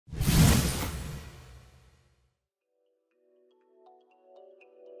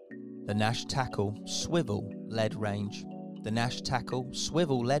The Nash Tackle Swivel Lead Range. The Nash Tackle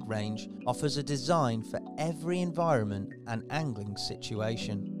Swivel Lead Range offers a design for every environment and angling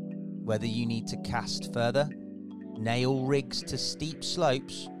situation. Whether you need to cast further, nail rigs to steep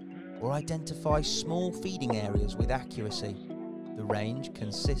slopes, or identify small feeding areas with accuracy, the range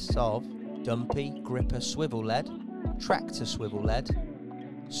consists of dumpy gripper swivel lead, tractor swivel lead,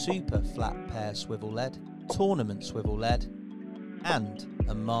 super flat pair swivel lead, tournament swivel lead, and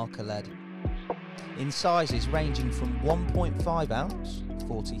a marker lead, in sizes ranging from 1.5 ounce,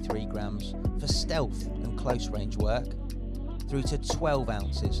 43 grams, for stealth and close range work, through to 12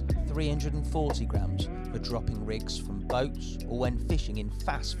 ounces, 340 grams, for dropping rigs from boats or when fishing in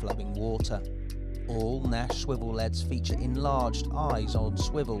fast flowing water. All Nash swivel leads feature enlarged eyes on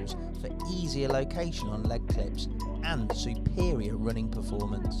swivels for easier location on lead clips and superior running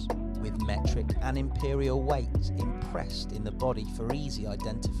performance, with metric and imperial weights impressed in the body for easy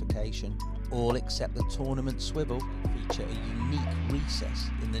identification. All except the tournament swivel feature a unique recess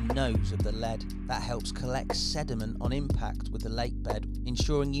in the nose of the lead that helps collect sediment on impact with the lake bed,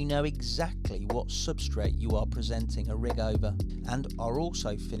 ensuring you know exactly what substrate you are presenting a rig over, and are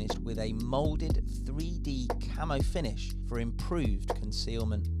also finished with a moulded 3D camo finish for improved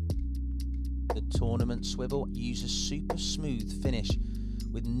concealment. The tournament swivel uses super smooth finish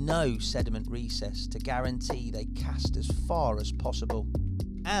with no sediment recess to guarantee they cast as far as possible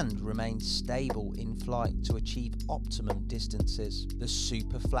and remain stable in flight to achieve optimum distances. The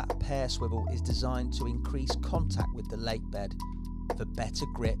super flat pair swivel is designed to increase contact with the lake bed for better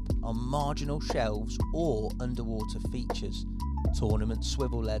grip on marginal shelves or underwater features. Tournament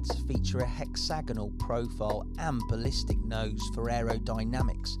swivel leads feature a hexagonal profile and ballistic nose for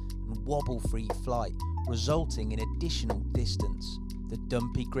aerodynamics and wobble-free flight, resulting in additional distance. The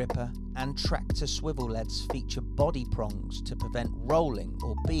dumpy gripper and tractor swivel leads feature body prongs to prevent rolling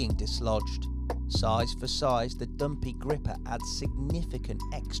or being dislodged. Size for size, the dumpy gripper adds significant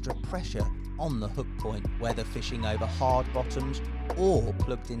extra pressure on the hook point, whether fishing over hard bottoms or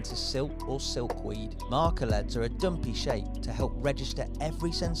plugged into silt or silkweed. Marker leads are a dumpy shape to help register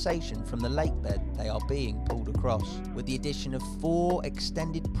every sensation from the lake bed they are being pulled across, with the addition of 4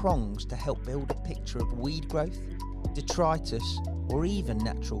 extended prongs to help build a picture of weed growth, detritus, or even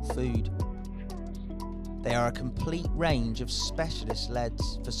natural food. They are a complete range of specialist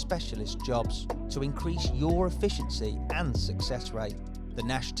leads for specialist jobs to increase your efficiency and success rate. The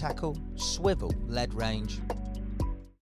Nash Tackle Swivel Lead Range.